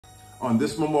On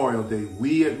this Memorial Day,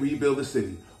 we at Rebuild the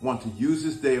City want to use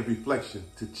this day of reflection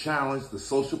to challenge the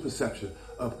social perception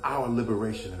of our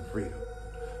liberation and freedom.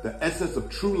 The essence of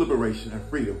true liberation and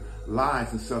freedom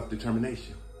lies in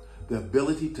self-determination, the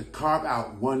ability to carve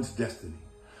out one's destiny.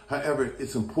 However,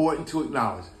 it's important to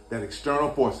acknowledge that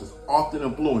external forces often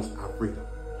influence our freedom.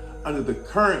 Under the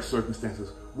current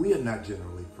circumstances, we are not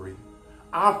generally free.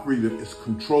 Our freedom is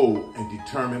controlled and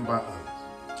determined by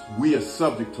others. We are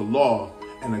subject to laws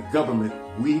and a government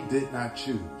we did not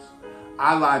choose.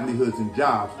 Our livelihoods and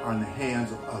jobs are in the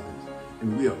hands of others,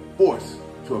 and we are forced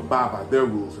to abide by their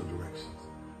rules and directions.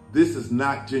 This is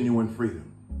not genuine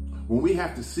freedom. When we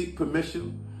have to seek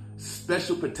permission,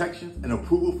 special protections, and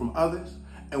approval from others,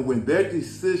 and when their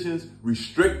decisions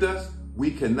restrict us, we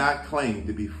cannot claim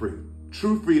to be free.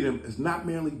 True freedom is not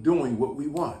merely doing what we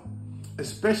want,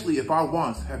 especially if our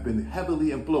wants have been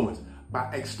heavily influenced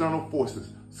by external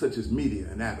forces such as media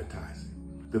and advertising.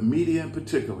 The media in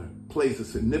particular plays a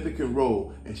significant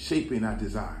role in shaping our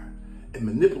desire. It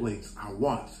manipulates our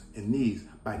wants and needs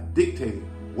by dictating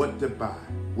what to buy,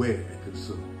 where, and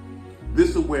consume.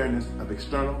 This awareness of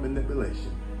external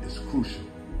manipulation is crucial.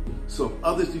 So if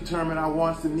others determine our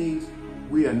wants and needs,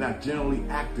 we are not generally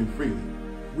acting freely.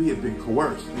 We have been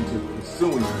coerced into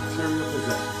pursuing material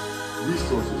possessions,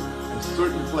 resources, and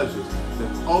certain pleasures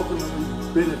that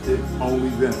ultimately benefit only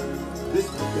them. This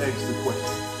begs the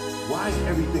question, why is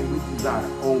everything we desire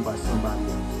owned by somebody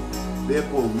else?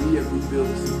 Therefore, we at Rebuild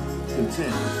the City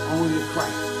contend it's only in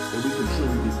Christ that we can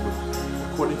truly be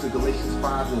free. According to Galatians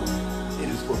 5:1, it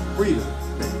is for freedom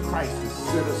that Christ has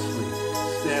set us free.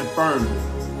 Stand firmly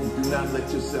and do not let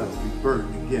yourselves be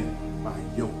burdened again by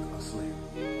a yoke of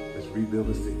slavery. Let's rebuild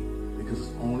the city, because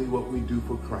it's only what we do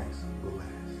for Christ